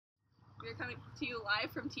We're coming to you live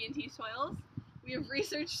from TNT Soils. We have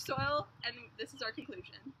researched soil, and this is our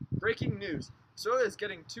conclusion. Breaking news. Soil is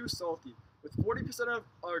getting too salty. With 40% of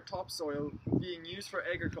our topsoil being used for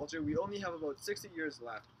agriculture, we only have about 60 years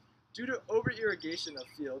left. Due to over-irrigation of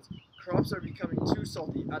fields, crops are becoming too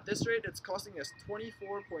salty. At this rate, it's costing us $24.3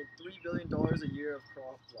 billion a year of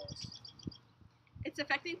crop loss. It's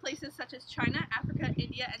affecting places such as China, Africa,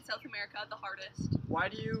 India, and South America the hardest. Why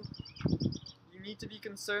do you need to be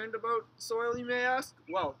concerned about soil, you may ask?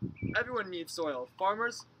 Well, everyone needs soil.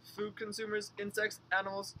 Farmers, food consumers, insects,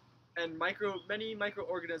 animals, and many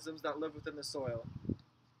microorganisms that live within the soil.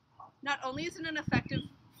 Not only is it an effective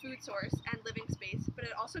food source and living space, but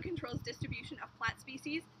it also controls distribution of plant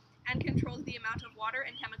species and controls the amount of water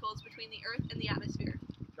and chemicals between the earth and the atmosphere.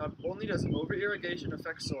 Not only does over-irrigation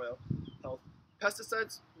affect soil health,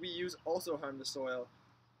 pesticides we use also harm the soil.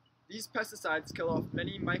 These pesticides kill off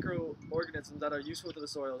many microorganisms that are useful to the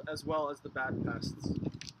soil, as well as the bad pests.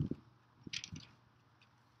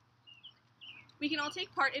 We can all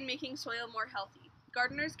take part in making soil more healthy.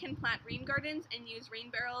 Gardeners can plant rain gardens and use rain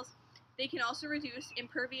barrels. They can also reduce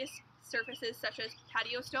impervious surfaces such as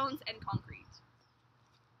patio stones and concrete.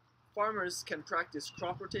 Farmers can practice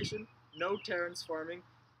crop rotation, no terrace farming,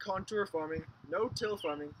 contour farming, no-till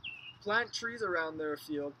farming, plant trees around their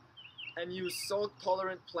field, and use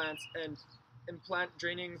salt-tolerant plants and implant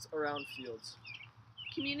drainings around fields.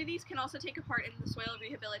 Communities can also take a part in the soil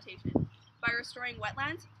rehabilitation by restoring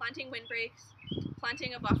wetlands, planting windbreaks,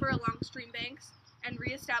 planting a buffer along stream banks, and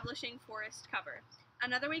re-establishing forest cover.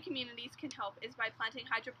 Another way communities can help is by planting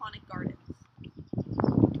hydroponic gardens.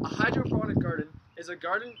 A hydroponic garden is a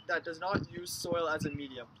garden that does not use soil as a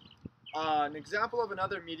medium. An example of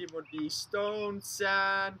another medium would be stone,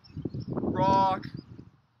 sand, rock,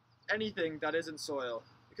 anything that isn't soil.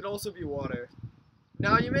 It could also be water.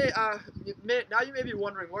 Now you may be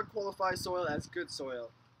wondering what qualifies soil as good soil.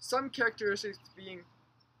 Some characteristics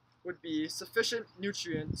would be sufficient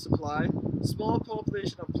nutrient supply, small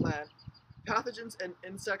population of plant, pathogens and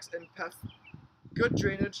insects and pests, good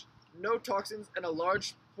drainage, no toxins, and a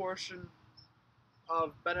large portion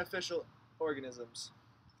of beneficial organisms.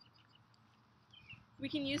 We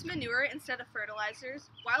can use manure instead of fertilizers.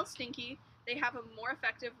 While stinky, they have a more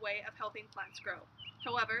effective way of helping plants grow.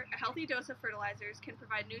 However, a healthy dose of fertilizers can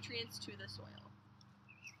provide nutrients to the soil.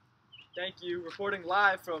 Thank you. Reporting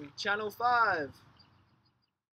live from Channel 5.